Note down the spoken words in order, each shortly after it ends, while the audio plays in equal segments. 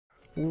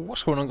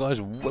What's going on, guys?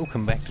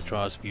 Welcome back to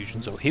Trials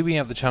Fusion. So here we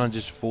have the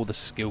challenges for the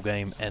skill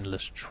game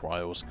Endless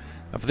Trials.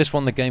 And for this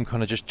one, the game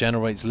kind of just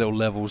generates little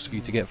levels for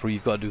you to get through.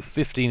 You've got to do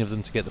 15 of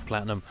them to get the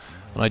platinum,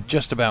 and I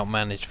just about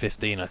managed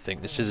 15. I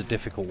think this is a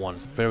difficult one,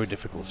 very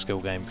difficult skill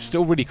game.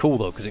 Still really cool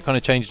though, because it kind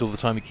of changes all the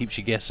time. It keeps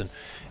you guessing.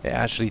 It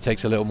actually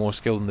takes a little more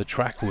skill than the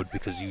track would,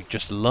 because you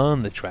just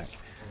learn the track,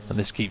 and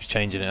this keeps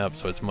changing it up,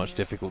 so it's much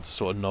difficult to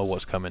sort of know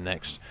what's coming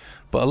next.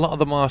 But a lot of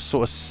them are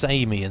sort of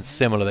samey and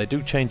similar. They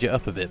do change it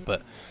up a bit,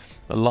 but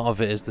a lot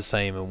of it is the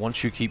same, and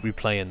once you keep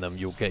replaying them,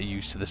 you'll get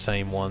used to the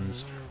same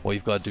ones, what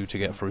you've got to do to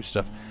get through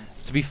stuff.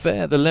 To be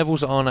fair, the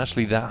levels aren't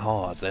actually that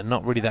hard. They're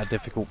not really that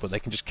difficult, but they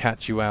can just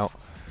catch you out,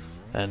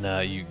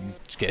 and you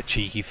just get a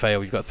cheeky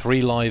fail. You've got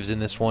 3 lives in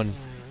this one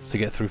to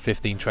get through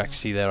 15 tracks.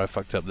 See there, I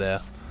fucked up there.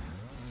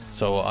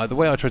 So the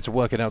way I tried to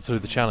work it out to do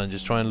the challenge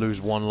is try and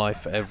lose 1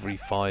 life for every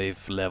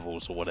 5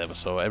 levels or whatever.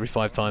 So every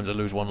 5 times I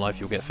lose 1 life,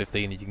 you'll get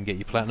 15 and you can get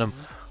your platinum.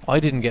 I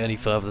didn't get any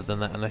further than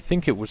that, and I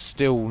think it was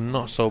still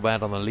not so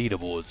bad on the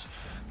leaderboards.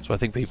 So I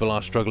think people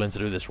are struggling to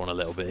do this one a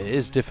little bit. It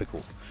is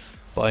difficult,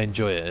 but I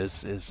enjoy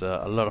it. It's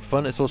a lot of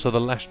fun. It's also the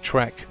last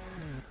track.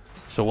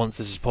 So once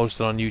this is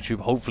posted on YouTube,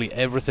 hopefully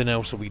everything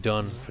else will be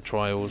done for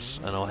Trials,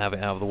 and I'll have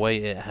it out of the way.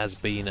 It has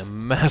been a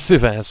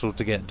massive hassle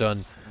to get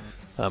done.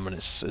 And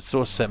it's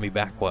sort of set me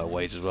back quite a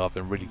ways as well. I've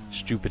been really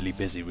stupidly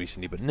busy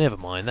recently, but never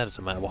mind, that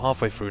doesn't matter. We're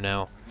halfway through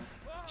now.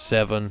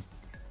 7.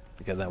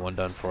 Get that one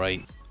done for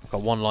 8. I've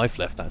got 1 life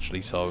left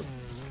actually, so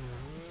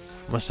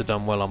must have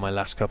done well on my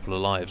last couple of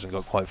lives and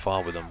got quite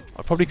far with them.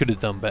 I probably could have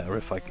done better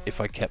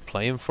if I kept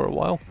playing for a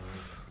while,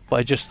 but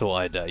I just thought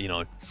I'd you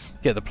know,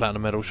 get the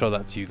platinum medal, show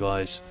that to you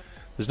guys.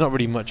 There's not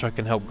really much I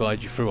can help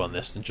guide you through on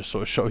this and just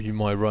sort of show you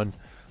my run.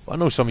 But I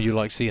know some of you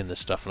like seeing this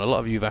stuff, and a lot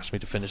of you have asked me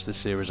to finish this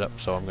series up,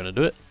 so I'm going to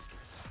do it.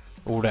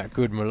 All that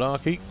good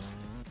malarkey.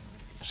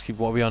 Just keep,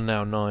 what are we on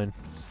now? 9.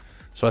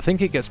 So I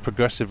think it gets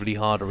progressively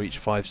harder each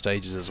 5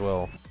 stages as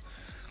well.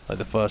 Like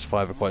the first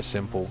 5 are quite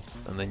simple,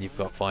 and then you've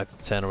got 5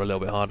 to 10 are a little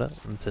bit harder,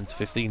 and 10 to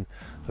 15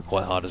 are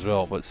quite hard as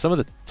well. But some of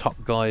the top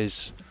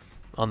guys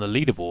on the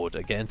leaderboard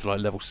are getting to like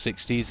level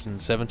 60s and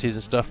 70s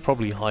and stuff,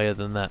 probably higher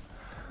than that.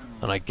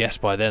 And I guess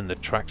by then the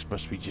tracks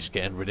must be just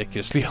getting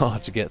ridiculously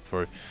hard to get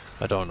through.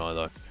 I don't know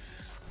though.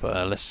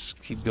 But let's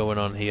keep going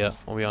on here.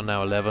 What are we on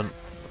now? 11.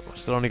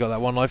 Still only got that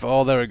 1 life.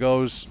 Oh, there it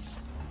goes.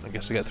 I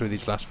guess I get through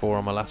these last 4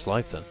 on my last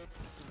life then.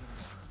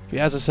 But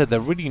yeah, as I said, they're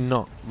really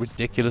not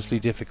ridiculously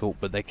difficult,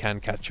 but they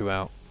can catch you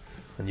out.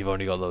 And you've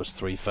only got those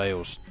 3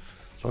 fails.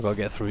 So I've got to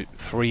get through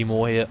 3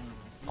 more here.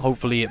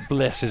 Hopefully it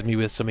blesses me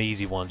with some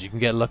easy ones. You can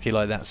get lucky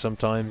like that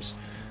sometimes,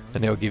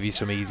 and it'll give you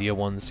some easier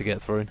ones to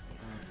get through.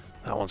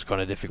 That one's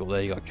kind of difficult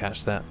there. You got to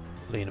catch that.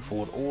 Leaning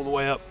forward all the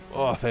way up.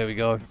 Oh, there we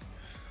go.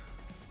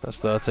 That's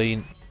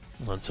 13.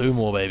 And 2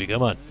 more, baby.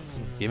 Come on.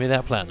 Give me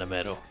that platinum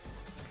medal.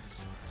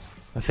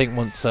 I think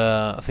once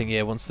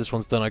this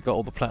one's done, I got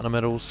all the platinum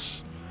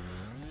medals.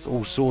 It's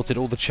all sorted,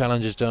 all the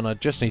challenges done. I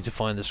just need to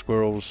find the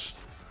squirrels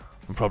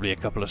and probably a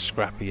couple of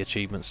scrappy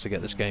achievements to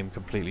get this game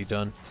completely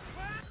done.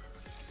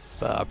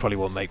 But I probably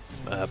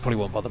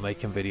won't bother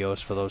making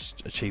videos for those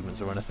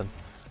achievements or anything.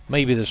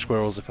 Maybe the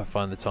squirrels if I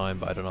find the time,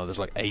 but I don't know. There's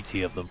like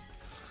 80 of them.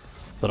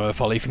 Don't know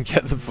if I'll even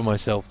get them for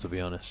myself, to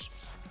be honest.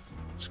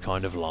 It's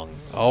kind of long.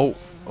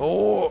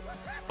 Oh,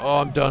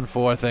 I'm done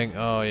for, I think.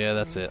 Oh yeah,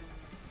 that's it.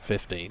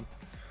 15.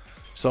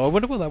 So I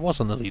wonder what that was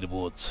on the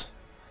leaderboards.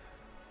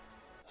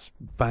 Let's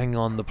bang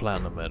on the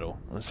platinum medal.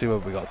 Let's see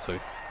what we got to.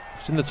 If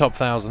it's in the top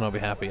 1,000, I'll be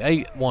happy.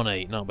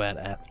 818, not bad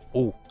at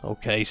all.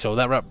 Okay, so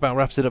that about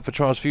wraps it up for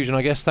Trials Fusion,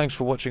 I guess. Thanks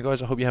for watching,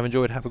 guys. I hope you have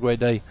enjoyed. Have a great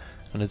day.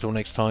 And until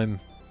next time,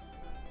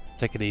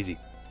 take it easy.